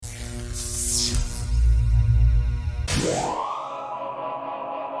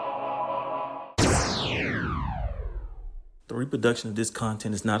reproduction of this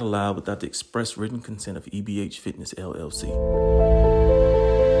content is not allowed without the express written consent of EBH Fitness, LLC.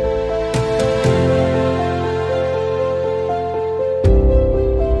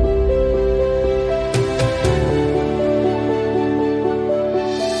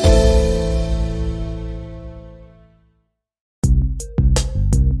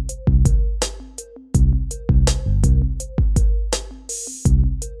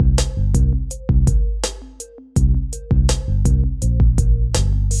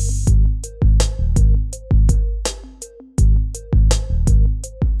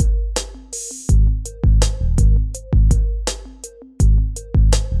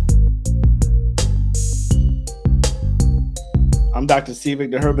 I'm Dr. C.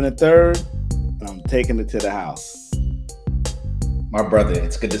 Victor Herbin III, and I'm taking it to the house. My brother,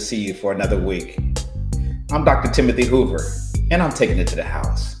 it's good to see you for another week. I'm Dr. Timothy Hoover, and I'm taking it to the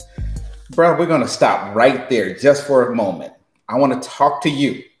house. Bro, we're going to stop right there just for a moment. I want to talk to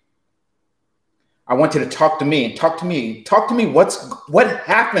you. I want you to talk to me and talk to me. Talk to me. What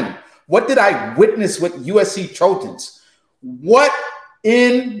happened? What did I witness with USC Trojans? What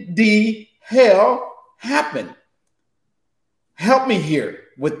in the hell happened? Help me here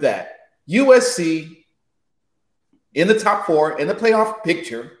with that. USC in the top four in the playoff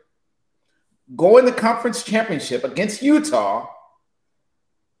picture, go in the conference championship against Utah,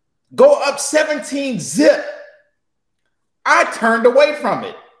 go up 17-0. I turned away from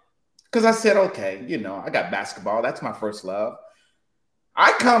it because I said, okay, I got basketball. That's my first love.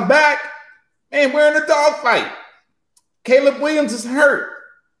 I come back and we're in a dogfight. Caleb Williams is hurt.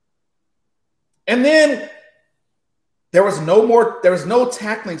 And then there was no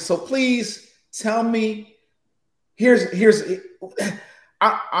tackling. So please tell me, I'm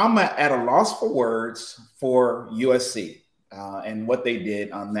at a loss for words for USC and what they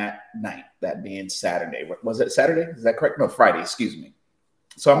did on that night, that being Saturday. Was it Saturday? Is that correct? No, Friday, excuse me.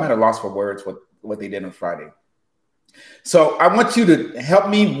 So I'm at a loss for words what they did on Friday. So I want you to help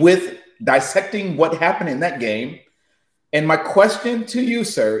me with dissecting what happened in that game. And my question to you,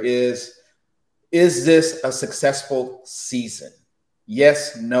 sir, is this a successful season?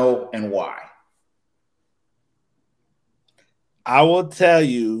 Yes, no, and why? I will tell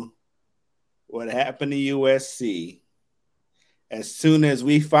you what happened to USC as soon as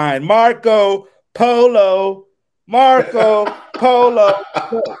we find Marco Polo. After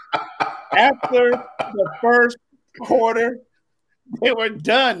the first quarter, they were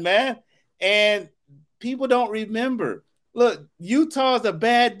done, man. And people don't remember. Look, Utah's a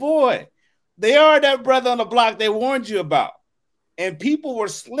bad boy. They are that brother on the block they warned you about. And people were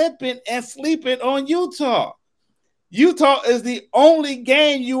slipping and sleeping on Utah. Utah is the only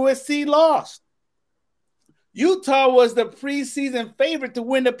game USC lost. Utah was the preseason favorite to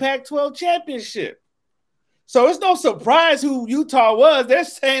win the Pac-12 championship. So it's no surprise who Utah was. They're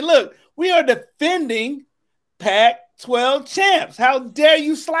saying, look, we are defending Pac-12 champs. How dare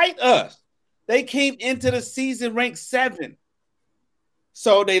you slight us? They came into the season ranked 7.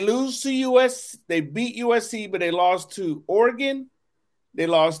 So they lose to USC. They beat USC, but they lost to Oregon. They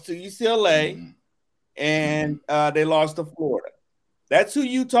lost to UCLA, and they lost to Florida. That's who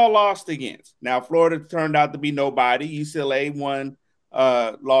Utah lost against. Now, Florida turned out to be nobody. UCLA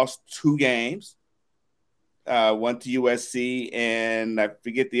lost 2 games, went to USC, and I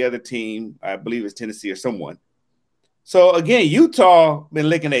forget the other team. I believe it's Tennessee or someone. So, again, Utah been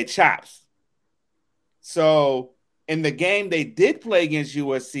licking their chops. So, in the game they did play against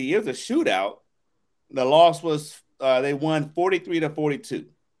USC, it was a shootout. The loss was they won 43-42.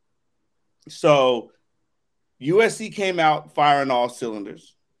 So USC came out firing all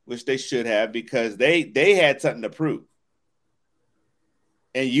cylinders, which they should have because they had something to prove.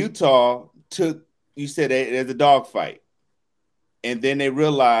 And Utah you said there's a dogfight. And then they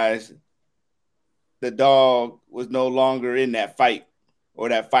realized the dog was no longer in that fight. Or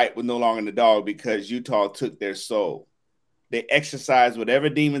that fight was no longer in the dog because Utah took their soul. They exercised whatever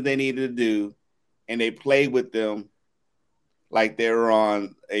demons they needed to do, and they played with them like they were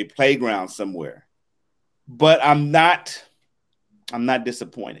on a playground somewhere. But I'm not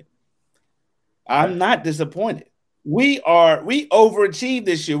disappointed. I'm not disappointed. We overachieved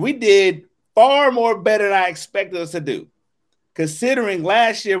this year. We did far more better than I expected us to do. Considering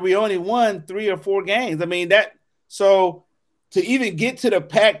last year we only won 3 or 4 games. I mean, so to even get to the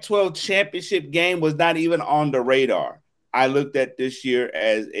Pac-12 championship game was not even on the radar. I looked at this year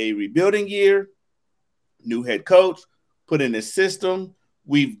as a rebuilding year, new head coach, put in a system.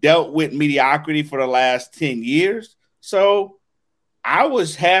 We've dealt with mediocrity for the last 10 years. So I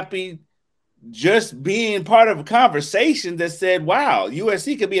was happy just being part of a conversation that said, wow,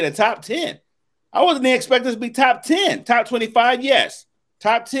 USC could be in the top 10. I wasn't even expecting us to be top 10. Top 25, yes.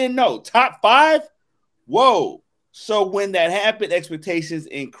 Top 10, no. Top 5, whoa. So when that happened, expectations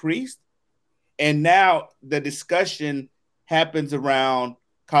increased. And now the discussion happens around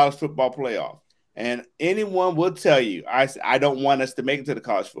college football playoff. And anyone will tell you, I don't want us to make it to the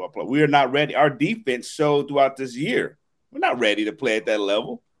college football playoff. We are not ready. Our defense showed throughout this year. We're not ready to play at that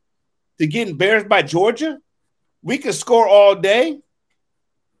level. To get embarrassed by Georgia, we can score all day,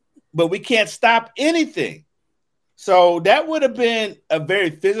 but we can't stop anything. So that would have been a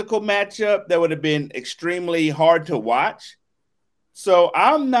very physical matchup that would have been extremely hard to watch. So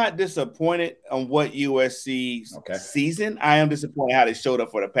I'm not disappointed on what USC's season. I am disappointed how they showed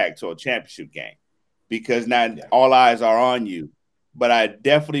up for the Pac-12 championship game because now all eyes are on you. But I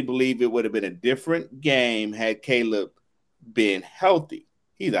definitely believe it would have been a different game had Caleb been healthy.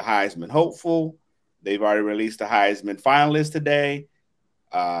 He's a Heisman hopeful. They've already released the Heisman finalist today.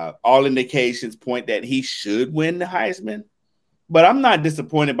 All indications point that he should win the Heisman. But I'm not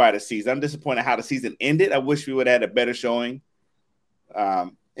disappointed by the season. I'm disappointed how the season ended. I wish we would have had a better showing.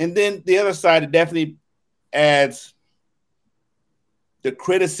 And then the other side, it definitely adds the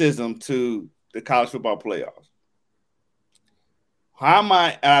criticism to the college football playoffs.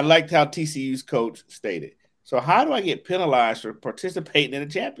 I liked how TCU's coach stated. So how do I get penalized for participating in a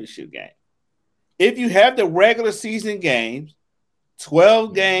championship game? If you have the regular season games,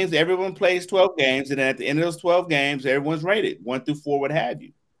 12 games, everyone plays 12 games, and then at the end of those 12 games, everyone's rated 1 through 4, what have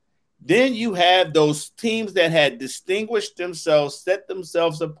you. Then you have those teams that had distinguished themselves, set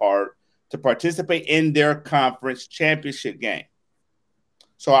themselves apart to participate in their conference championship game.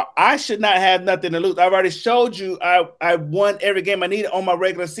 So I should not have nothing to lose. I've already showed you I won every game I needed on my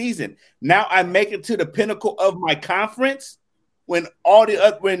regular season. Now I make it to the pinnacle of my conference when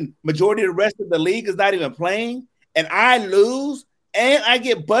when majority of the rest of the league is not even playing, and I lose and I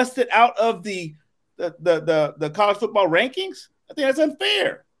get busted out of the college football rankings. I think that's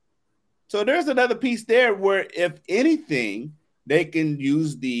unfair. So there's another piece there where, if anything, they can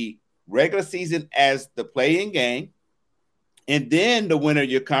use the regular season as the play-in game, and then the winner of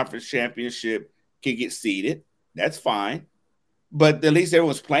your conference championship can get seeded. That's fine. But at least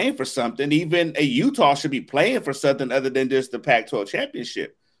everyone's playing for something. Even a Utah should be playing for something other than just the Pac-12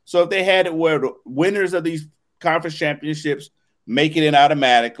 championship. So if they had it where the winners of these conference championships make it in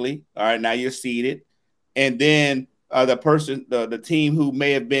automatically, all right, now you're seeded, and then the team who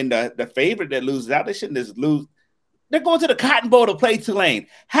may have been the favorite that loses out, they shouldn't just lose. They're going to the Cotton Bowl to play Tulane.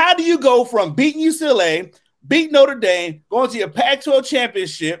 How do you go from beating UCLA, beat Notre Dame, going to your Pac-12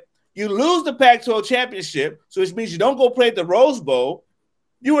 championship? You lose the Pac-12 championship, so which means you don't go play at the Rose Bowl.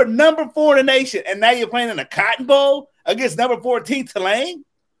 You were number 4 in the nation, and now you're playing in the Cotton Bowl against number 14 Tulane?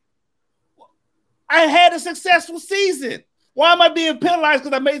 I had a successful season. Why am I being penalized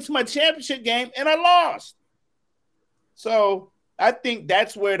because I made it to my championship game and I lost? So I think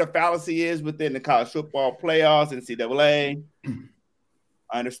that's where the fallacy is within the college football playoffs, NCAA.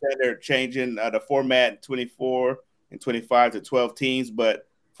 I understand they're changing the format 24 and 25 to 12 teams. But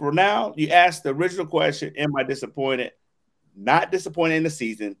for now, you asked the original question, am I disappointed? Not disappointed in the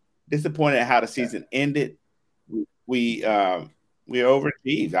season, disappointed at how the season ended. We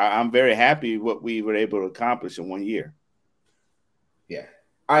overachieved. I'm very happy what we were able to accomplish in 1 year. Yeah.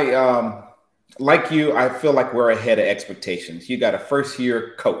 I like you, I feel like we're ahead of expectations. You got a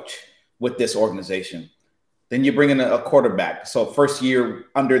first-year coach with this organization. Then you bring in a quarterback. So first year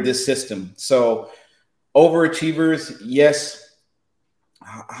under this system. So overachievers, yes.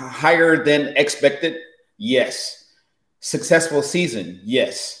 Higher than expected, yes. Successful season,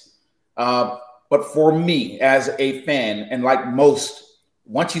 yes. But for me as a fan, and like most,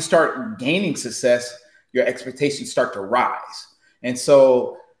 once you start gaining success, your expectations start to rise. And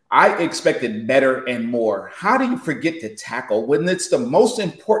so I expected better and more. How do you forget to tackle when it's the most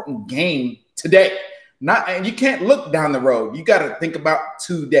important game today? And you can't look down the road. You got to think about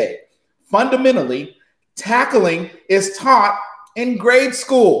today. Fundamentally, tackling is taught in grade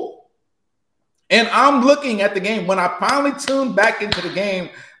school. And I'm looking at the game. When I finally tuned back into the game,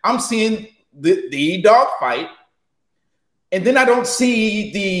 I'm seeing the dogfight. And then I don't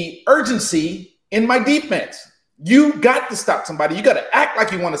see the urgency in my defense. You got to stop somebody. You got to act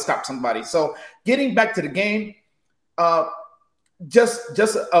like you want to stop somebody. So getting back to the game, just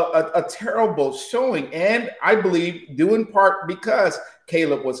a terrible showing. And I believe due in part because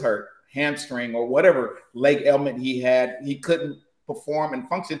Caleb was hurt, hamstring or whatever leg ailment he had. He couldn't perform and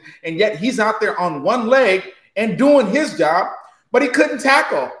function. And yet he's out there on one leg and doing his job, but he couldn't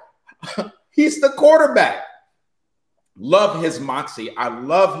tackle. He's the quarterback. Love his moxie. I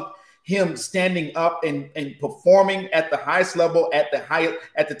love him standing up and performing at the highest level at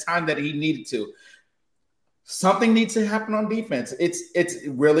the time that he needed to. Something needs to happen on defense. It's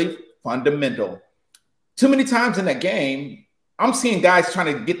really fundamental. Too many times in that game, I'm seeing guys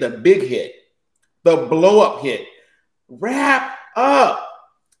trying to get the big hit, the blow up hit. Wrap up,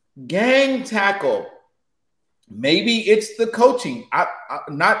 gang tackle. Maybe it's the coaching.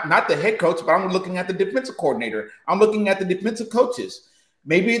 Not the head coach, but I'm looking at the defensive coordinator. I'm looking at the defensive coaches.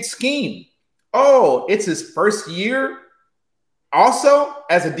 Maybe it's scheme. Oh, it's his first year. Also,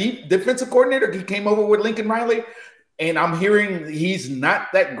 as a defensive coordinator, he came over with Lincoln Riley, and I'm hearing he's not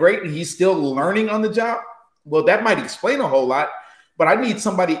that great and he's still learning on the job. Well, that might explain a whole lot, but I need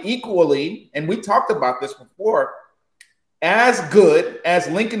somebody equally, and we talked about this before, as good as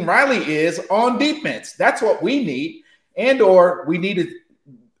Lincoln Riley is on defense. That's what we need, or we need to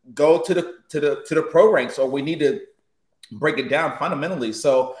go to the pro ranks, or we need to break it down fundamentally.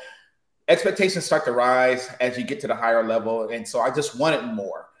 So expectations start to rise as you get to the higher level, and so I just want it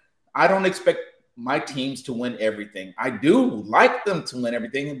more. I don't expect my teams to win everything. I do like them to win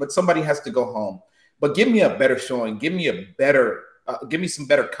everything, but somebody has to go home. But give me a better showing. Give me some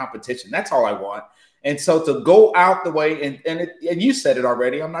better competition. That's all I want. And so to go out the way, and you said it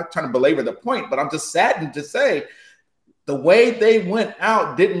already, I'm not trying to belabor the point, but I'm just saddened to say the way they went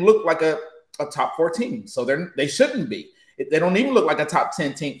out didn't look like a top 4 team. So they shouldn't be. They don't even look like a top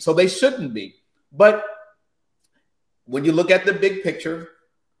 10 team. So they shouldn't be. But when you look at the big picture,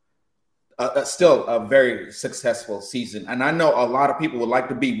 still a very successful season. And I know a lot of people would like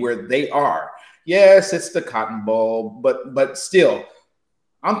to be where they are. Yes, it's the Cotton Bowl, but still,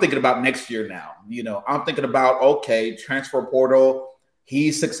 I'm thinking about next year now. I'm thinking about, okay, transfer portal.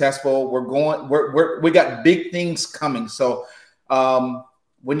 He's successful. We got big things coming. So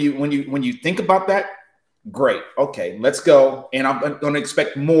when you think about that, great. Okay, let's go. And I'm going to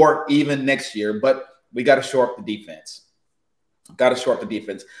expect more even next year, but we got to shore up the defense.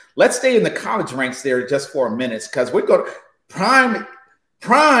 Let's stay in the college ranks there just for a minute, because we're going to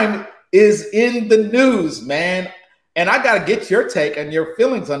Prime is in the news, man. And I got to get your take and your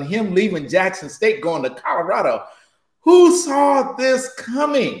feelings on him leaving Jackson State, going to Colorado. Who saw this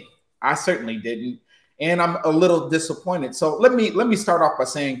coming? I certainly didn't. And I'm a little disappointed. So let me start off by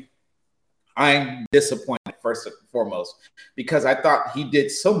saying I'm disappointed first and foremost, because I thought he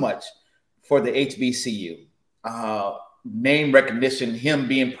did so much for the HBCU. Name recognition, him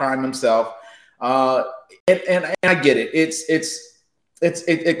being Prime himself. And I get it.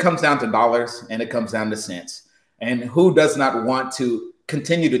 It comes down to dollars and it comes down to cents. And who does not want to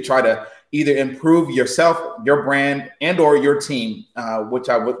continue to try to either improve yourself, your brand, and or your team, which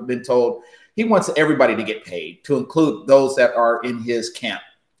I've been told he wants everybody to get paid, to include those that are in his camp.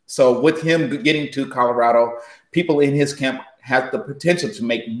 So with him getting to Colorado, people in his camp have the potential to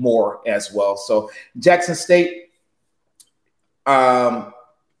make more as well. So Jackson State,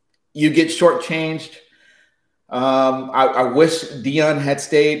 you get shortchanged. I wish Deion had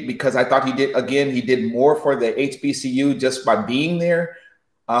stayed, because I thought he did more for the HBCU just by being there.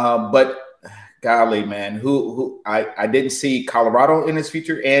 But golly, man, I didn't see Colorado in his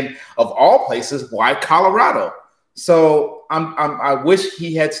future, and of all places, why Colorado? So I wish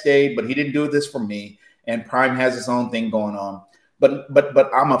he had stayed, but he didn't do this for me. And Prime has his own thing going on. But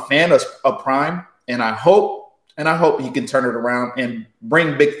I'm a fan of Prime, and I hope he can turn it around and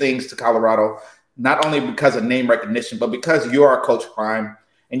bring big things to Colorado. Not only because of name recognition, but because you are Coach Prime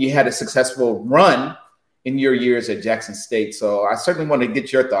and you had a successful run in your years at Jackson State. So I certainly want to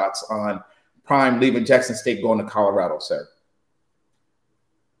get your thoughts on Prime leaving Jackson State, going to Colorado, sir.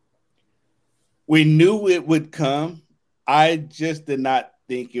 We knew it would come. I just did not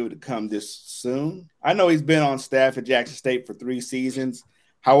think it would come this soon. I know he's been on staff at Jackson State for 3 seasons.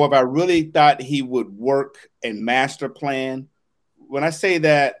 However, I really thought he would work and master plan. When I say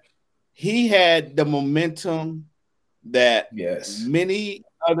that, he had the momentum that many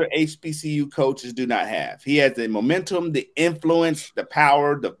other HBCU coaches do not have. He has the momentum, the influence, the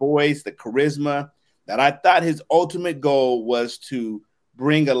power, the voice, the charisma, that I thought his ultimate goal was to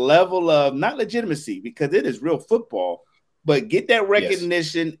bring a level of, not legitimacy, because it is real football, but get that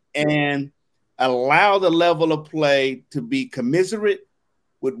recognition and allow the level of play to be commensurate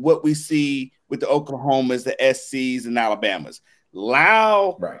with what we see with the Oklahomas, the SCs, and Alabamas.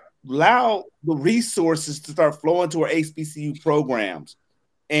 Allow the resources to start flowing to our HBCU programs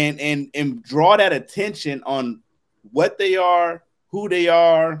and draw that attention on what they are, who they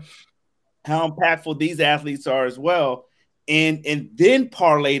are, how impactful these athletes are as well, and then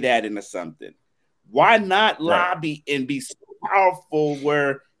parlay that into something. Why not lobby and be so powerful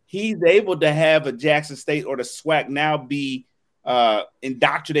where he's able to have a Jackson State or the SWAC now be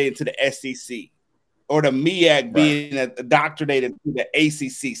indoctrinated to the SEC, or the MEAC being indoctrinated to the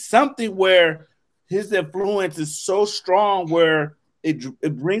ACC, something where his influence is so strong where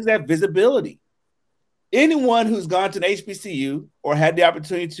it brings that visibility. Anyone who's gone to an HBCU or had the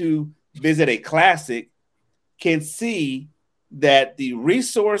opportunity to visit a classic can see that the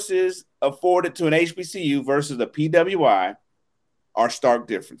resources afforded to an HBCU versus a PWI are stark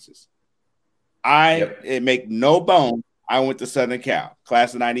differences. It make no bones. I went to Southern Cal,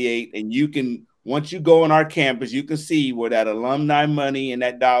 class of 98, and you can, once you go on our campus, you can see where that alumni money and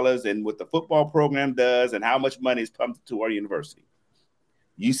that dollars and what the football program does and how much money is pumped to our university.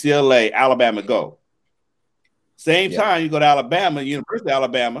 UCLA, Alabama, go. Same time, you go to Alabama, University of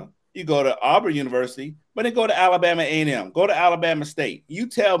Alabama, you go to Auburn University, but then go to Alabama A&M, go to Alabama State. You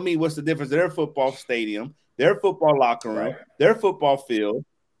tell me what's the difference in their football stadium, their football locker room, their football field,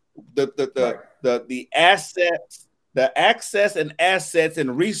 the assets, the access and assets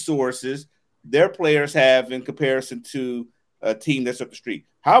and resources their players have in comparison to a team that's up the street.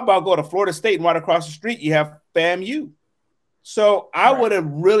 How about go to Florida State and right across the street you have FAMU? So I would have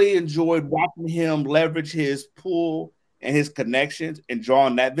really enjoyed watching him leverage his pool and his connections and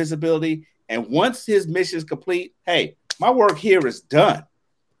drawing that visibility. And once his mission is complete, hey, my work here is done.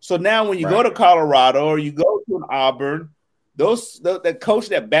 So now when you go to Colorado or you go to an Auburn, the coach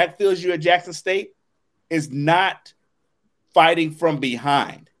that backfills you at Jackson State is not fighting from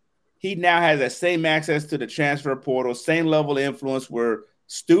behind. He now has that same access to the transfer portal, same level of influence where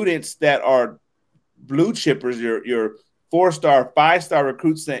students that are blue chippers, your 4-star, 5-star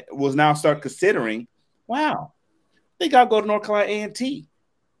recruits will now start considering, wow, I think I'll go to North Carolina A&T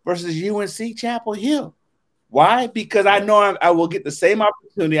versus UNC Chapel Hill. Why? Because I know I will get the same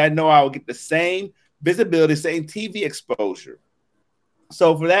opportunity. I know I will get the same visibility, same TV exposure.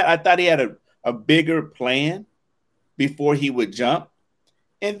 So for that, I thought he had a bigger plan before he would jump.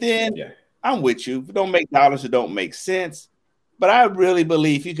 And then I'm with you. If it don't make dollars, it don't make sense. But I really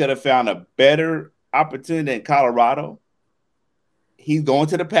believe he could have found a better opportunity in Colorado. He's going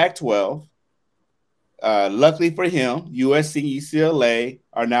to the Pac-12. Luckily for him, USC, UCLA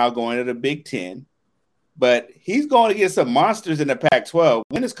are now going to the Big Ten. But he's going to get some monsters in the Pac-12.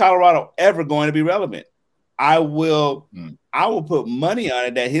 When is Colorado ever going to be relevant? I will put money on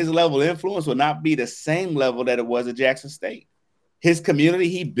it that his level of influence will not be the same level that it was at Jackson State. His community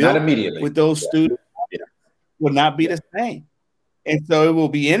he built with those students will not be the same. And so it will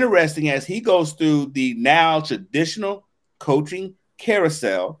be interesting as he goes through the now traditional coaching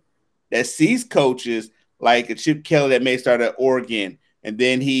carousel that sees coaches like a Chip Kelly that may start at Oregon, and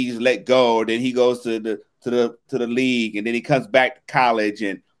then he's let go, then he goes to the league, and then he comes back to college.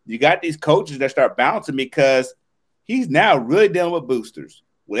 And you got these coaches that start bouncing because he's now really dealing with boosters,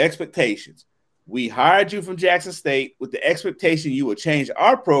 with expectations. We hired you from Jackson State with the expectation you would change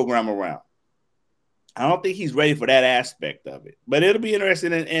our program around. I don't think he's ready for that aspect of it, but it'll be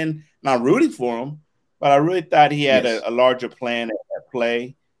interesting, and I'm rooting for him, but I really thought he had a larger plan at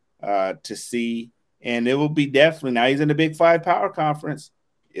play to see, and it will be definitely, now he's in the Big Five Power Conference.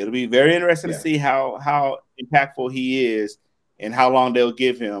 It'll be very interesting to see how impactful he is and how long they'll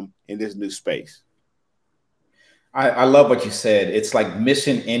give him in this new space. I love what you said. It's like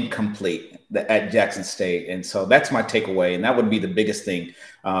mission incomplete at Jackson State. And so that's my takeaway. And that would be the biggest thing.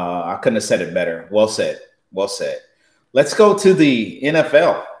 I couldn't have said it better. Well said. Well said. Let's go to the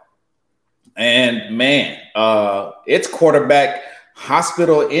NFL. And man, it's quarterback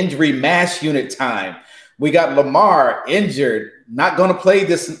hospital injury mass unit time. We got Lamar injured, not going to play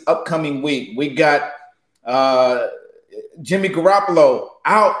this upcoming week. We got Jimmy Garoppolo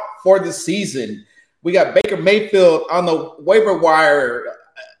out for the season. We got Baker Mayfield on the waiver wire.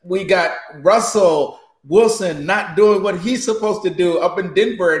 We got Russell Wilson not doing what he's supposed to do up in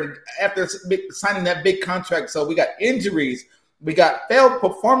Denver after signing that big contract. So we got injuries. We got failed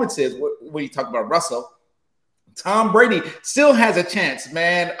performances. When you talk about Russell, Tom Brady still has a chance,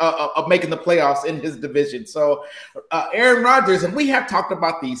 man, of making the playoffs in his division. So Aaron Rodgers, and we have talked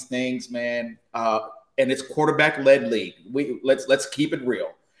about these things, man, and it's quarterback-led league. Let's keep it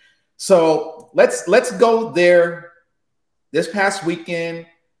real. So let's go there. This past weekend,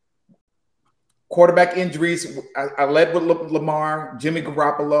 quarterback injuries. I led with Lamar, Jimmy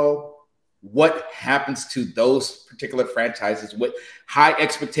Garoppolo. What happens to those particular franchises with high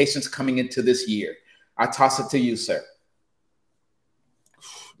expectations coming into this year? I toss it to you, sir.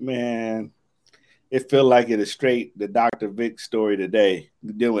 Man, it felt like it is straight the Dr. Vic story today,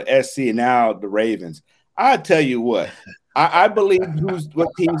 dealing with SC and now the Ravens. I tell you what, I believe what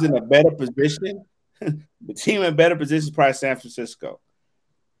team's in a better position. The team in a better position is probably San Francisco.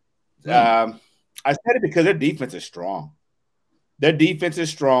 I said it because their defense is strong. Their defense is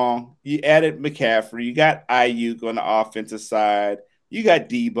strong. You added McCaffrey. You got Ayuk on the offensive side. You got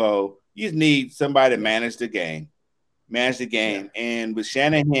Debo. You just need somebody to manage the game. And with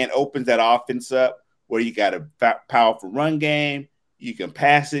Shanahan opens that offense up where you got a powerful run game. You can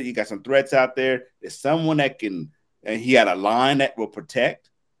pass it. You got some threats out there. There's someone that can, and he got a line that will protect.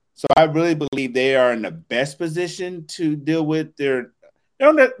 So I really believe they are in the best position to deal with they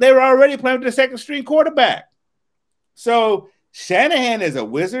were already playing with the second string quarterback. So Shanahan is a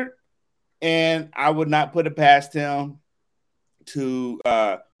wizard, and I would not put it past him to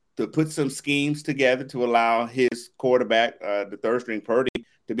put some schemes together to allow his quarterback, the third string Purdy,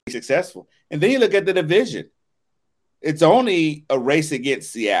 to be successful. And then you look at the division. It's only a race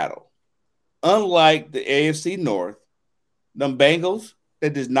against Seattle. Unlike the AFC North, them Bengals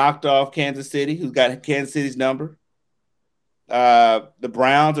that just knocked off Kansas City, who's got Kansas City's number. The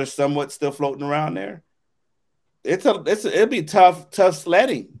Browns are somewhat still floating around there. It'll be tough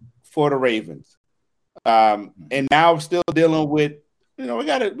sledding for the Ravens. And now we're still dealing with, we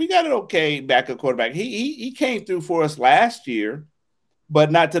got an okay backup quarterback. He came through for us last year,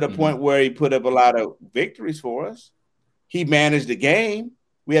 but not to the point where he put up a lot of victories for us. He managed the game.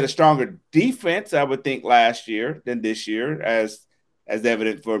 We had a stronger defense, I would think, last year than this year, as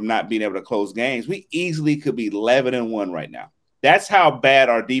evident for not being able to close games. We easily could be 11-1 right now. That's how bad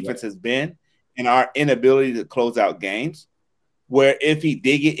our defense has been and our inability to close out games. Where if he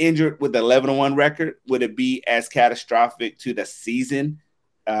did get injured with the 11-1 record, would it be as catastrophic to the season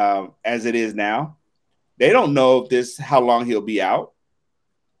as it is now? They don't know how long he'll be out.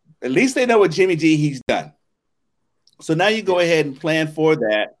 At least they know with Jimmy G he's done. So now you go ahead and plan for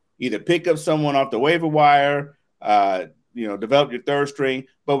that. Either pick up someone off the waiver wire, develop your third string.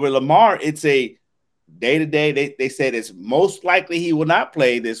 But with Lamar, it's a day-to-day. They said it's most likely he will not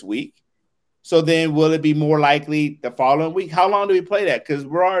play this week. So then will it be more likely the following week? How long do we play that? Because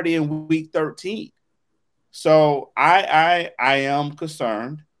we're already in week 13. So I am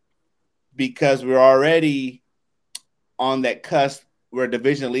concerned because we're already on that cusp. We're a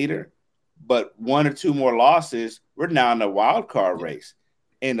division leader, but one or two more losses, we're now in the wild card race.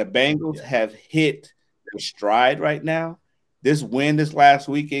 And the Bengals have hit their stride right now. This win this last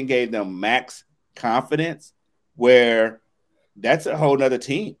weekend gave them max confidence, where that's a whole nother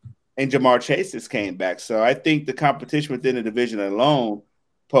team. And Jamar Chase just came back. So I think the competition within the division alone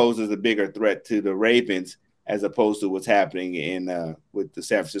poses a bigger threat to the Ravens as opposed to what's happening with the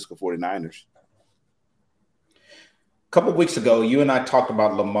San Francisco 49ers. A couple of weeks ago, you and I talked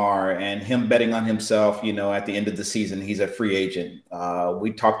about Lamar and him betting on himself, at the end of the season. He's a free agent.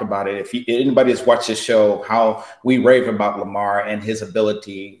 We talked about it. If anybody has watched this show, how we rave about Lamar and his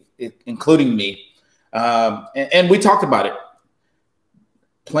ability, including me. And we talked about it.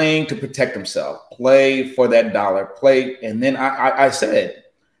 Playing to protect himself, play for that dollar, play. And then I said,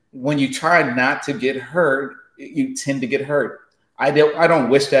 when you try not to get hurt, you tend to get hurt. I don't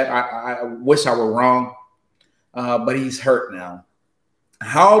wish that. I wish I were wrong, but he's hurt now.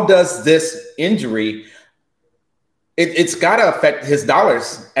 How does this injury, it's got to affect his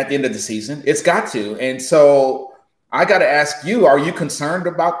dollars at the end of the season. It's got to. And so I got to ask you, are you concerned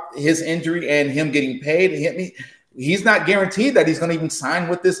about his injury and him getting paid? He's not guaranteed that he's going to even sign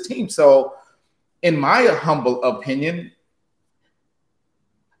with this team. So in my humble opinion,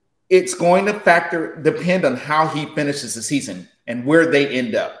 it's going to depend on how he finishes the season and where they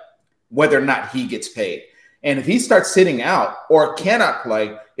end up, whether or not he gets paid. And if he starts sitting out or cannot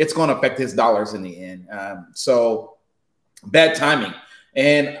play, it's going to affect his dollars in the end. So bad timing.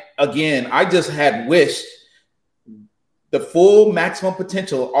 And again, I just had wished the full maximum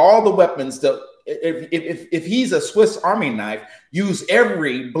potential, all the weapons, if he's a Swiss Army knife, use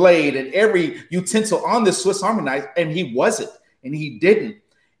every blade and every utensil on the Swiss Army knife, and he wasn't, and he didn't.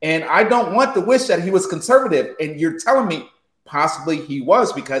 And I don't want to wish that he was conservative, and you're telling me possibly he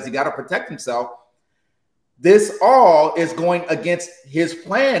was because he got to protect himself. This all is going against his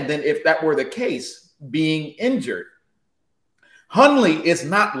plan then if that were the case, being injured. Hundley is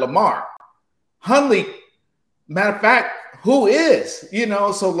not Lamar. Hundley, matter of fact, who is,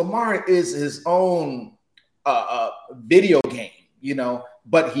 so Lamar is his own video game,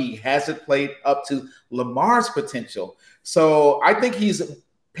 but he hasn't played up to Lamar's potential. So I think he's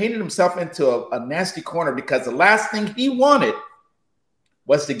painted himself into a nasty corner because the last thing he wanted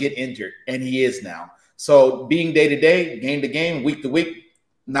was to get injured, and he is now. So being day to day, game to game, week to week,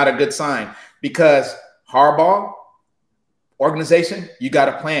 not a good sign because Harbaugh, organization, you got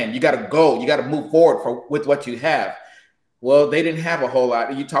to plan, you got to go, you got to move forward with what you have. Well, they didn't have a whole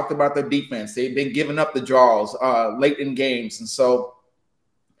lot. You talked about their defense. They've been giving up the draws late in games. And so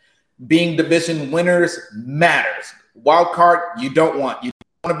being division winners matters. Wild card, you don't want. You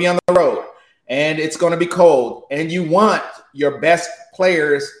want to be on the road, and it's going to be cold. And you want your best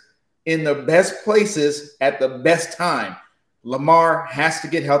players in the best places at the best time. Lamar has to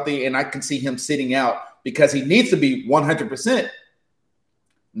get healthy, and I can see him sitting out because he needs to be 100%,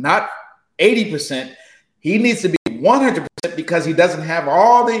 not 80%. He needs to be 100% because he doesn't have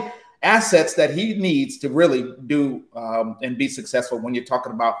all the assets that he needs to really do and be successful when you're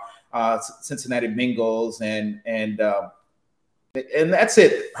talking about Cincinnati Bengals and that's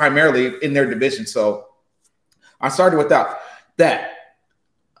it primarily in their division. So I started with that.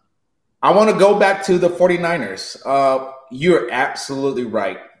 I want to go back to the 49ers. You're absolutely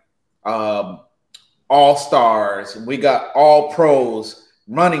right. All stars. We got all pros,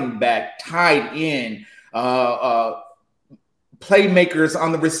 running back, tight end, playmakers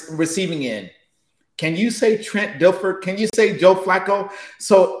on the receiving end. Can you say Trent Dilfer? Can you say Joe Flacco?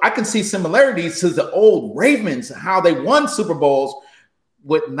 So I can see similarities to the old Ravens, how they won Super Bowls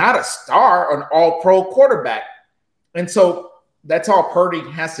with not a star, an all-pro quarterback. And so that's all Purdy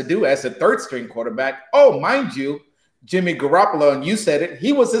has to do as a third-string quarterback. Oh, mind you, Jimmy Garoppolo, and you said it,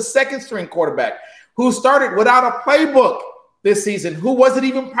 he was a second-string quarterback who started without a playbook this season, who wasn't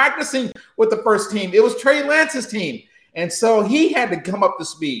even practicing with the first team. It was Trey Lance's team. And so he had to come up to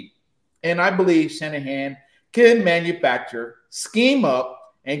speed. And I believe Shanahan can manufacture, scheme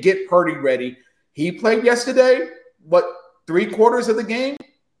up, and get Purdy ready. He played yesterday, 3/4 of the game?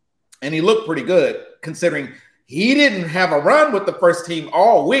 And he looked pretty good, considering he didn't have a run with the first team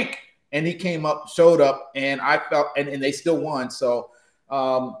all week. And he came up, showed up, and I felt, and they still won. So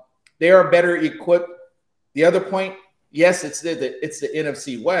they are better equipped. The other point, yes, it's the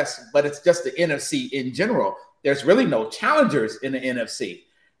NFC West, but it's just the NFC in general. There's really no challengers in the NFC.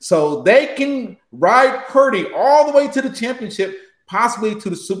 So they can ride Purdy all the way to the championship, possibly to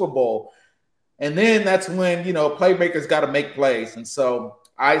the Super Bowl. And then that's when, playmakers got to make plays. And so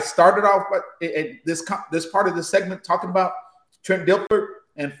I started off this part of the segment talking about Trent Dilfer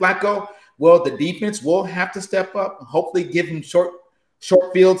and Flacco. Well, the defense will have to step up, hopefully give them short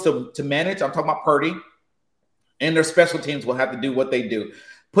fields to manage. I'm talking about Purdy. And their special teams will have to do what they do.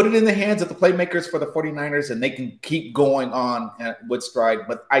 Put it in the hands of the playmakers for the 49ers, and they can keep going on with stride.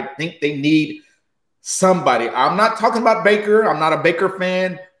 But I think they need somebody. I'm not talking about Baker. I'm not a Baker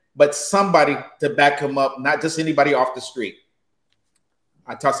fan, but somebody to back him up, not just anybody off the street.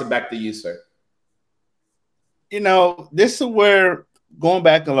 I toss it back to you, sir. This is where, going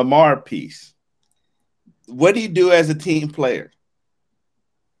back to Lamar piece, what do you do as a team player?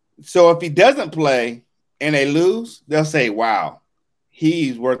 So if he doesn't play and they lose, they'll say, wow,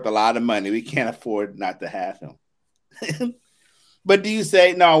 he's worth a lot of money. We can't afford not to have him. But do you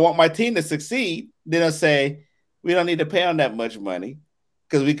say, no, I want my team to succeed? Then they'll say, we don't need to pay him that much money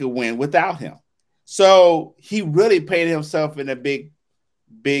because we could win without him. So he really paid himself in a big,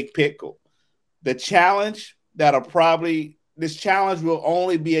 big pickle. The challenge this challenge will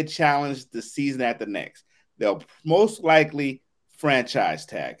only be a challenge the season after next. They'll most likely franchise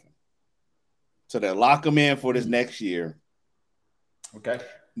tag him. So they'll lock him in for this next year. Okay.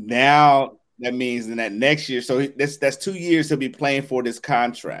 Now that means in that next year, so that's 2 years he'll be playing for this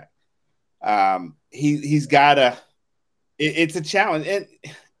contract. He's got to. It's a challenge, and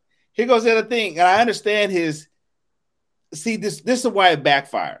here goes the other thing. And I understand his. See, this is why it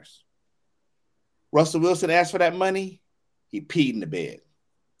backfires. Russell Wilson asked for that money. He peed in the bed.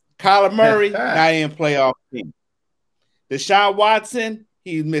 Kyler Murray not even playoff team. Deshaun Watson,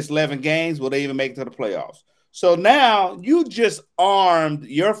 he missed 11 games. Will they even make it to the playoffs? So now you just armed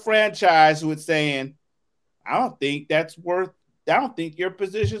your franchise with saying, I don't think your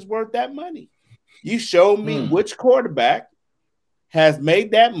position's worth that money. You showed me which quarterback has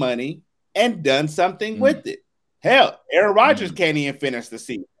made that money and done something with it. Hell, Aaron Rodgers can't even finish the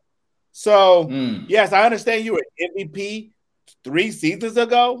season. So, yes, I understand you were MVP 3 seasons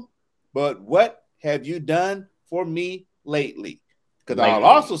ago, but what have you done for me lately? Because I'll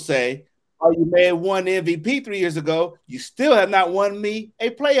also say, you may have won MVP 3 years ago. You still have not won me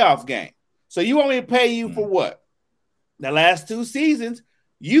a playoff game. So you want me to pay you for what? The last 2 seasons,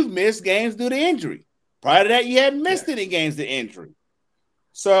 you've missed games due to injury. Prior to that, you hadn't missed any games due to injury.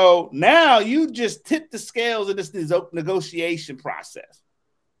 So now you just tip the scales in this negotiation process.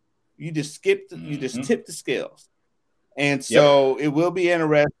 You just tip the scales. And so it will be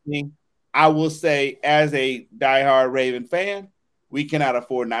interesting. I will say, as a diehard Raven fan, we cannot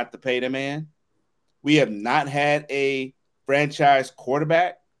afford not to pay the man. We have not had a franchise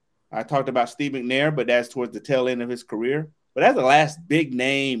quarterback. I talked about Steve McNair, but that's towards the tail end of his career. But that's the last big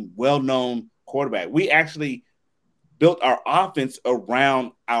name, well-known quarterback. We actually built our offense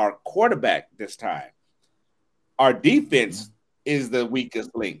around our quarterback this time. Our defense is the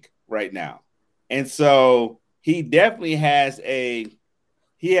weakest link right now. And so he definitely has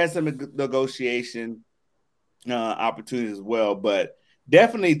he has some negotiation opportunities as well, but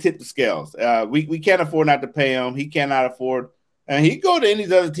definitely tip the scales. We can't afford not to pay him. He cannot afford, and he can go to any of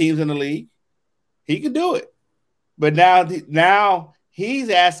these other teams in the league. He can do it, but now he's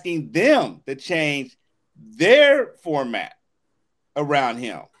asking them to change their format around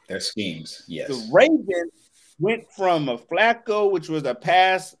him. Their schemes, yes. The Ravens went from a Flacco, which was a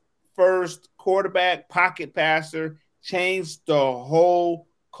pass-first quarterback, pocket passer, changed the whole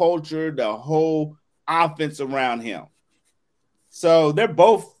culture, the whole offense around him. So they're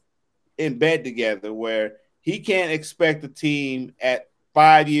both in bed together where he can't expect the team at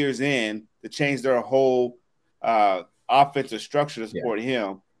 5 years in to change their whole offensive structure to support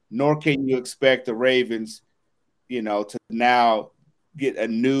him, nor can you expect the Ravens, to now get a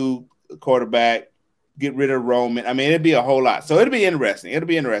new quarterback, get rid of Roman. I mean, it'd be a whole lot. So it'll be interesting.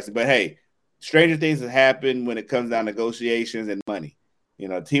 But hey, stranger things have happened when it comes down to negotiations and money.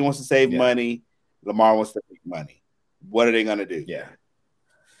 The team wants to save money. Lamar wants to make money. What are they going to do? Yeah.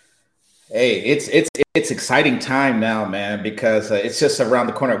 Hey, it's exciting time now, man, because it's just around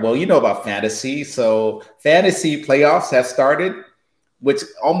the corner. Well, you know about fantasy. So fantasy playoffs have started, which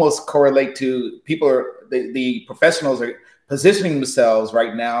almost correlate to the professionals are positioning themselves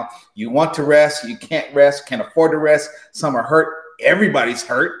right now. You want to rest, you can't rest, can't afford to rest. Some are hurt. Everybody's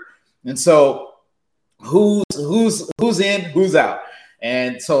hurt. And so who's in, who's out?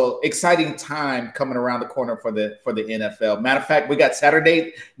 And so exciting time coming around the corner for the NFL. Matter of fact, we got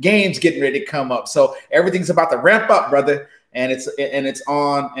Saturday games getting ready to come up. So everything's about to ramp up, brother. And it's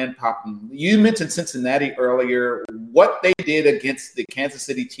on and popping. You mentioned Cincinnati earlier. What they did against the Kansas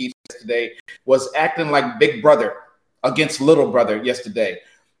City Chiefs yesterday was acting like big brother against little brother yesterday.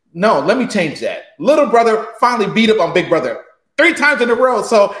 No, let me change that. Little brother finally beat up on big brother 3 times in a row.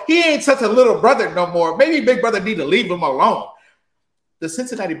 So he ain't such a little brother no more. Maybe big brother need to leave him alone. The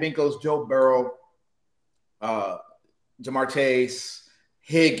Cincinnati Bengals, Joe Burrow, Jamar Chase,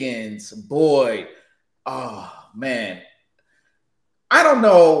 Higgins, Boyd. Oh, man. I don't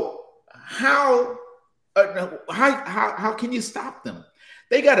know how can you stop them?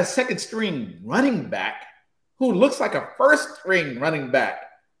 They got a second-string running back who looks like a first-string running back.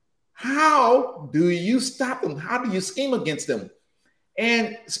 How do you stop them? How do you scheme against them?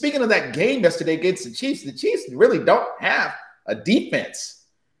 And speaking of that game yesterday against the Chiefs really don't have a defense.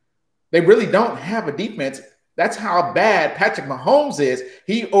 They really don't have a defense. That's how bad Patrick Mahomes is.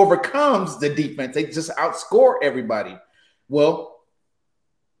 He overcomes the defense. They just outscore everybody. Well,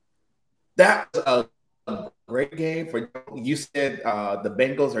 that was a great game for you. Said the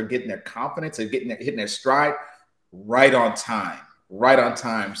Bengals are getting their confidence and hitting their stride right on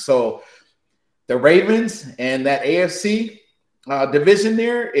time. So the Ravens and that AFC division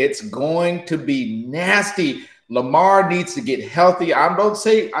there, it's going to be nasty. Lamar needs to get healthy.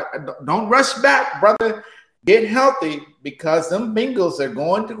 Don't rush back, brother. Get healthy because them Bengals are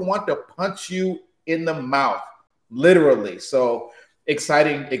going to want to punch you in the mouth, literally. So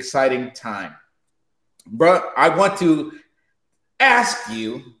exciting time. Bro, I want to ask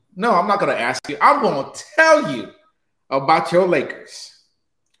you. No, I'm not going to ask you. I'm going to tell you about your Lakers.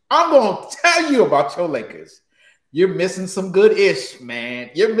 You're missing some good-ish, man.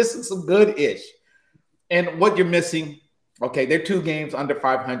 And what you're missing, okay, they're 2 games under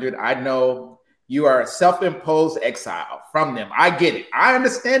 500. I know you are a self-imposed exile from them. I get it. I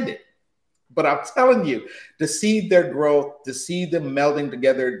understand it. But I'm telling you, to see their growth, to see them melding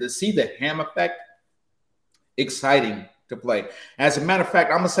together, to see the ham effect, exciting to play. As a matter of fact,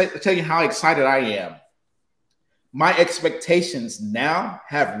 I'm going to tell you how excited I am. My expectations now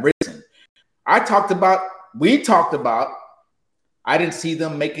have risen. We talked about, I didn't see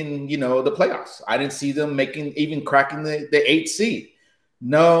them making, the playoffs. I didn't see them even cracking the 8th seed.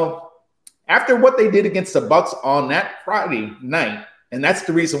 No, after what they did against the Bucks on that Friday night, and that's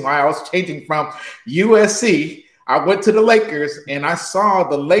the reason why I was changing from USC. I went to the Lakers and I saw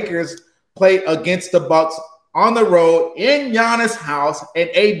the Lakers play against the Bucks on the road in Giannis' house, and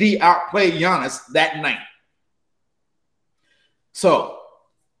AD outplayed Giannis that night. So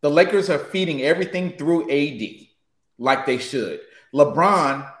the Lakers are feeding everything through AD like they should.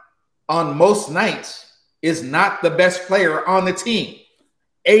 LeBron, on most nights, is not the best player on the team.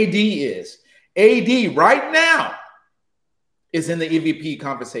 AD is. AD right now is in the MVP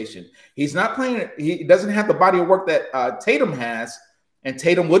conversation. He's not playing. He doesn't have the body of work that Tatum has, and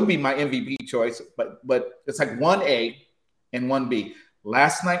Tatum would be my MVP choice, but it's like 1A and 1B.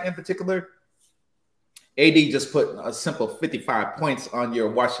 Last night in particular, AD just put a simple 55 points on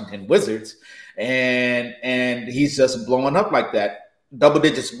your Washington Wizards, and he's just blowing up like that. Double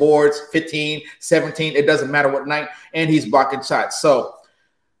digits boards, 15, 17, it doesn't matter what night, and he's blocking shots. So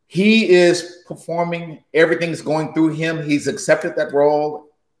He is performing. Everything's going through him. He's accepted that role.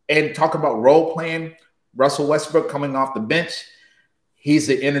 And talk about role playing, Russell Westbrook coming off the bench. He's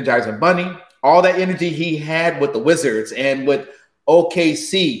the Energizer Bunny. All that energy he had with the Wizards and with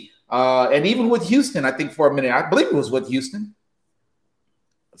OKC, and even with Houston, I think for a minute, I believe it was with Houston.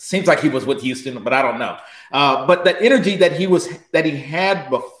 Seems like he was with Houston, but I don't know. But the energy that he had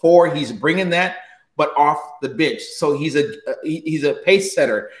before, he's bringing that, but off the bench. So he's a pace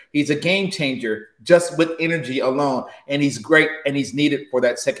setter. He's a game changer just with energy alone, and he's great, and he's needed for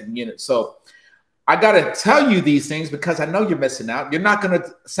that second unit. So I got to tell you these things because I know you're missing out. You're not going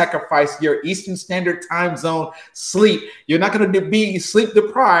to sacrifice your Eastern Standard Time Zone sleep. You're not going to be sleep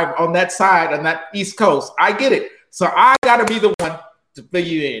deprived on that side, on that East Coast. I get it. So I got to be the one to fill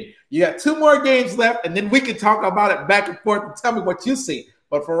you in. You got 2 more games left, and then we can talk about it back and forth and tell me what you see.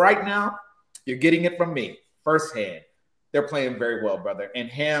 But for right now, you're getting it from me firsthand. They're playing very well, brother. And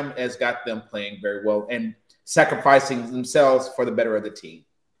Ham has got them playing very well and sacrificing themselves for the better of the team.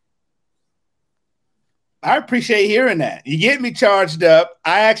 I appreciate hearing that. You get me charged up.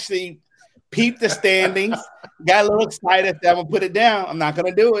 I actually peeped the standings, got a little excited. I'm gonna put it down. I'm not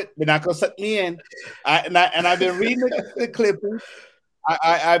gonna do it. They're not gonna suck me in. I've been reading the clippings.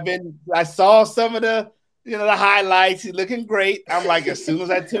 I saw some of the the highlights. He's looking great. I'm like, as soon as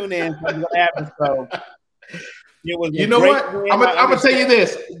I tune in, something's gonna happen. So it was. You know what? I'm gonna tell you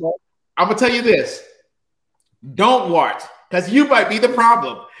this. I'm gonna tell you this. Don't watch, because you might be the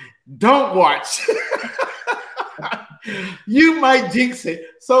problem. Don't watch. You might jinx it,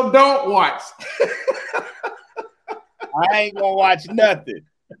 so don't watch. I ain't gonna watch nothing.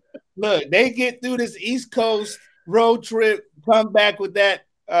 Look, they get through this East Coast road trip, come back with that.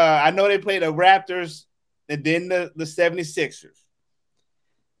 I know they play the Raptors and then the 76ers.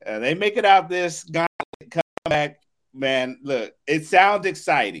 They make it out this gauntlet, come back. Man, look, it sounds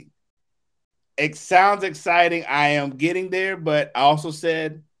exciting. It sounds exciting. I am getting there, but I also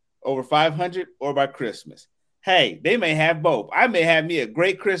said over 500 or by Christmas. Hey, they may have both. I may have me a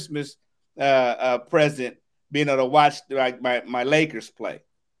great Christmas present being able to watch my Lakers play.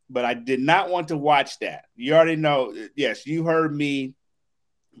 But I did not want to watch that. You already know. Yes, you heard me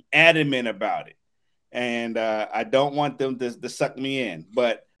adamant about it. And I don't want them to suck me in.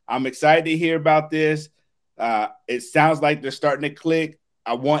 But I'm excited to hear about this. It sounds like they're starting to click.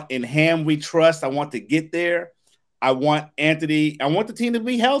 I want in Ham we trust. I want to get there. I want Anthony. I want the team to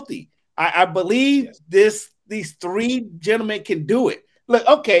be healthy. I believe these 3 gentlemen can do it. Look,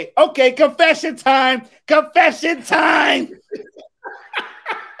 okay. Confession time. Confession time.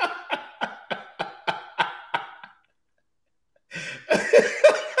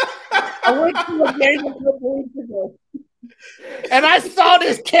 I went to a game a couple weeks ago, and I saw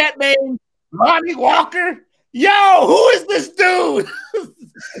this cat named Lonnie Walker. Yo, who is this dude?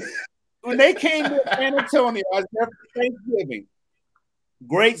 When they came to San Antonio, I was there for Thanksgiving.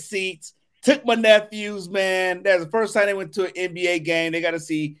 Great seats. Took my nephews, man. That's the first time they went to an NBA game. They got to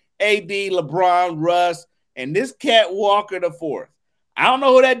see AD, LeBron, Russ, and this cat Walker the fourth. I don't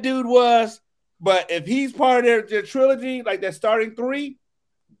know who that dude was, but if he's part of their trilogy, like that starting 3,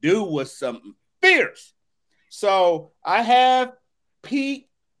 dude was something fierce. So I have Pete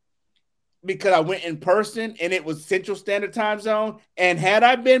because I went in person and it was Central Standard Time Zone. And had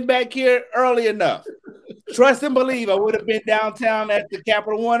I been back here early enough, trust and believe, I would have been downtown at the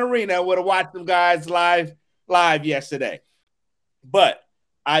Capital One Arena. I would have watched them guys live yesterday. But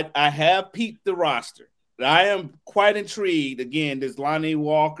I have peeped the roster. I am quite intrigued. Again, this Lonnie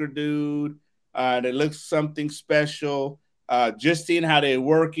Walker dude that looks something special. Just seeing how they're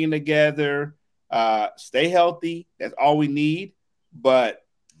working together. Stay healthy. That's all we need. But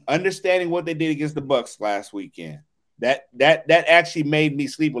understanding what they did against the Bucks last weekend, that actually made me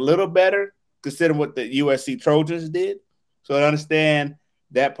sleep a little better, considering what the USC Trojans did. So I understand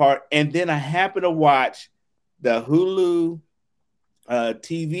that part. And then I happened to watch the Hulu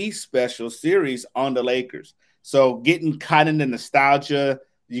TV special series on the Lakers. So getting caught in the nostalgia,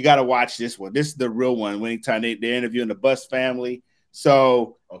 you got to watch this one. This is the real one. Anytime they're interviewing the Buss family.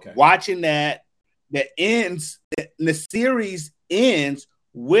 So watching that ends, the series ends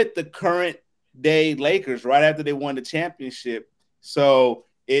with the current day Lakers right after they won the championship. So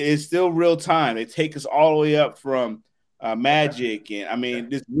it is still real time. They take us all the way up from Magic. And I mean,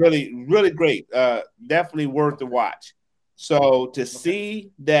 it's really, really great. Definitely worth the watch. So to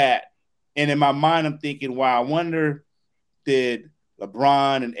see that, and in my mind, I'm thinking, wow, I wonder did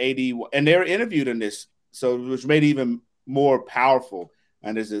LeBron and AD, and they were interviewed in this, so which made it even more powerful.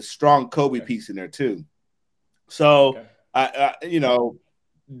 And there's a strong Kobe piece in there too. So,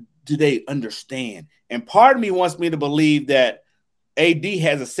 do they understand? And part of me wants me to believe that AD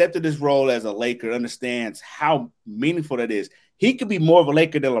has accepted his role as a Laker, understands how meaningful that is. He could be more of a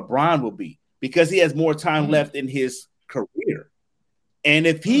Laker than LeBron will be because he has more time left in his career. And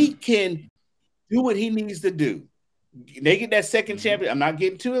if he can do what he needs to do, they get that second championship. I'm not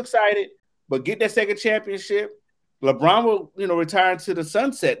getting too excited, but get that second championship. LeBron will, retire to the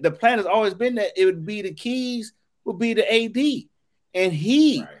sunset. The plan has always been that it would be the keys would be the AD. And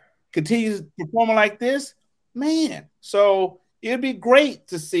he continues performing like this, man. So it'd be great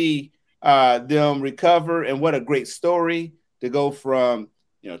to see them recover. And what a great story to go from,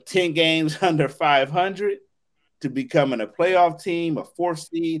 10 games under 500 to becoming a playoff team, a fourth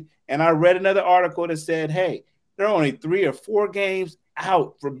seed. And I read another article that said, hey, they're only 3 or 4 games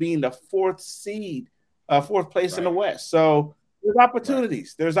out for being the fourth seed, fourth place in the West. So there's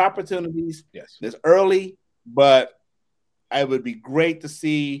opportunities. There's opportunities. Yes. It's early, but it would be great to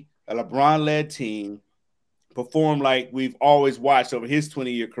see a LeBron-led team perform like we've always watched over his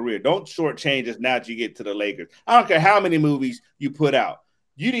 20-year career. Don't shortchange us now that you get to the Lakers. I don't care how many movies you put out.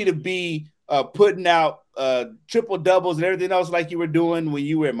 You need to be putting out triple doubles and everything else like you were doing when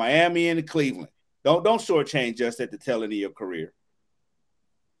you were in Miami and Cleveland. Don't shortchange us at the tail end of your career.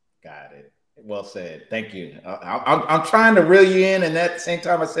 Got it. Well said. Thank you. I'm trying to reel you in, and at the same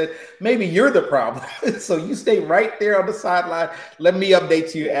time, I said maybe you're the problem. So you stay right there on the sideline. Let me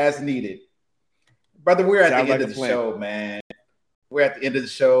update you as needed, brother. We're at the end of the show, man. We're at the end of the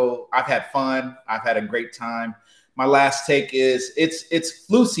show. I've had fun. I've had a great time. My last take is it's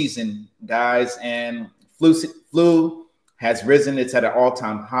flu season, guys, and flu has risen. It's at an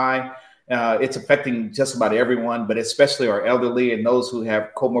all-time high. It's affecting just about everyone, but especially our elderly and those who have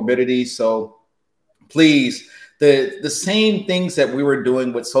comorbidities. So please, the same things that we were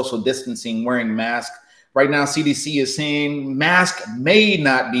doing with social distancing, wearing masks. Right now, CDC is saying mask may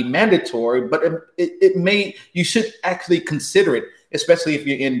not be mandatory, but it may. You should actually consider it, especially if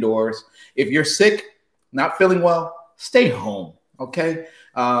you're indoors. If you're sick, not feeling well, stay home, okay?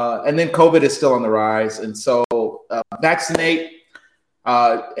 And then COVID is still on the rise. And so vaccinate,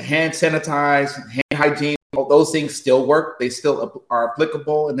 hand sanitize, hand hygiene, all those things still work. They still are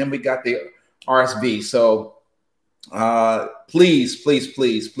applicable. And then we got the RSV. So please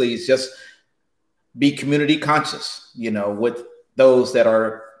just be community conscious, with those that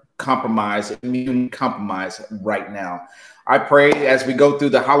are compromised, immune compromised right now. I pray as we go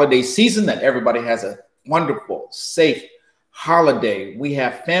through the holiday season that everybody has a wonderful, safe holiday. We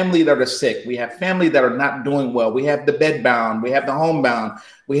have family that are sick. We have family that are not doing well. We have the bedbound. We have the homebound.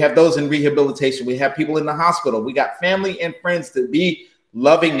 We have those in rehabilitation. We have people in the hospital. We got family and friends to be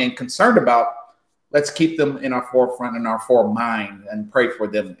loving and concerned about. Let's keep them in our forefront and our foremind and pray for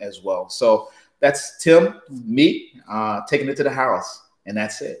them as well. So that's Tim, me, taking it to the house. And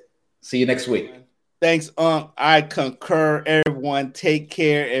that's it. See you next week. Thanks, I concur. Everyone, take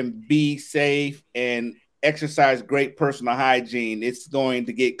care and be safe and exercise great personal hygiene. It's going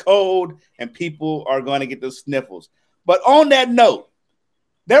to get cold and people are going to get those sniffles. But on that note,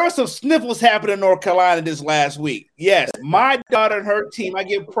 there were some sniffles happening in North Carolina this last week. Yes, my daughter and her team, I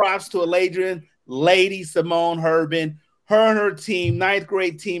give props to Aladrian, Lady Simone Herbin. Her and her team, 9th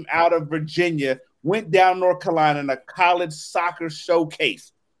grade team out of Virginia, went down North Carolina in a college soccer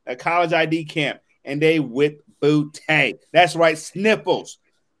showcase, a college ID camp. And they whipped booty. That's right, sniffles.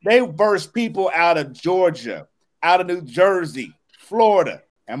 They burst people out of Georgia, out of New Jersey, Florida.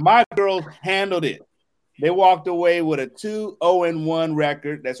 And my girls handled it. They walked away with a 2-0-1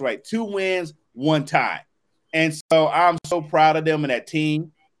 record. That's right, 2 wins, 1 tie. And so I'm so proud of them and that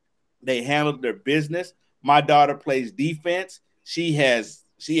team. They handled their business. My daughter plays defense. She has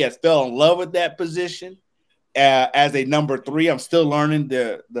fell in love with that position as a number 3. I'm still learning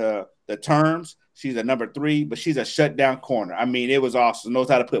the terms. She's a number 3, but she's a shutdown corner. I mean, it was awesome. Knows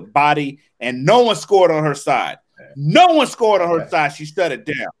how to put body, and no one scored on her side. No one scored on her side. She shut it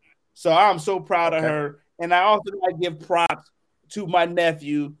down. So I'm so proud of her. And I also like to give props to my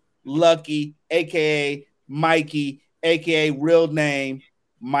nephew, Lucky, a.k.a. Mikey, a.k.a. real name,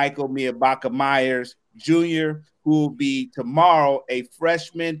 Michael Miyabaka Myers Jr., who will be tomorrow a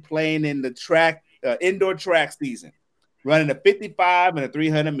freshman playing in the indoor track season, running a 55 and a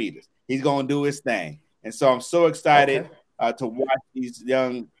 300 meters. He's going to do his thing. And so I'm so excited to watch these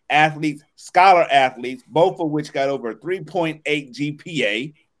young athletes, scholar athletes, both of which got over a 3.8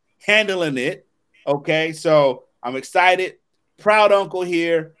 GPA, handling it. Okay, so I'm excited. Proud uncle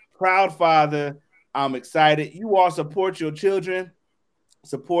here, proud father. I'm excited. You all support your children,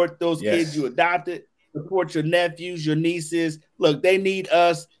 support those kids you adopted, support your nephews, your nieces. Look, they need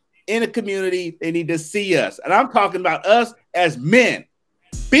us in a community. They need to see us. And I'm talking about us as men.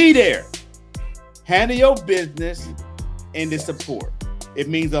 Be there. Handle your business. and the support. It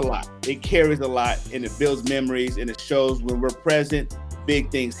means a lot. It carries a lot, and it builds memories, and it shows when we're present,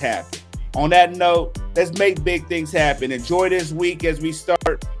 big things happen. On that note, let's make big things happen. Enjoy this week as we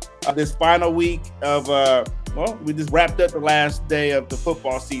start this final week of, we just wrapped up the last day of the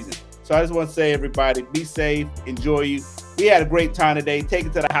football season. So I just want to say, everybody, be safe, enjoy you. We had a great time today. Take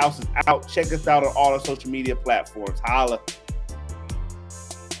It to the House is out. Check us out on all our social media platforms. Holla.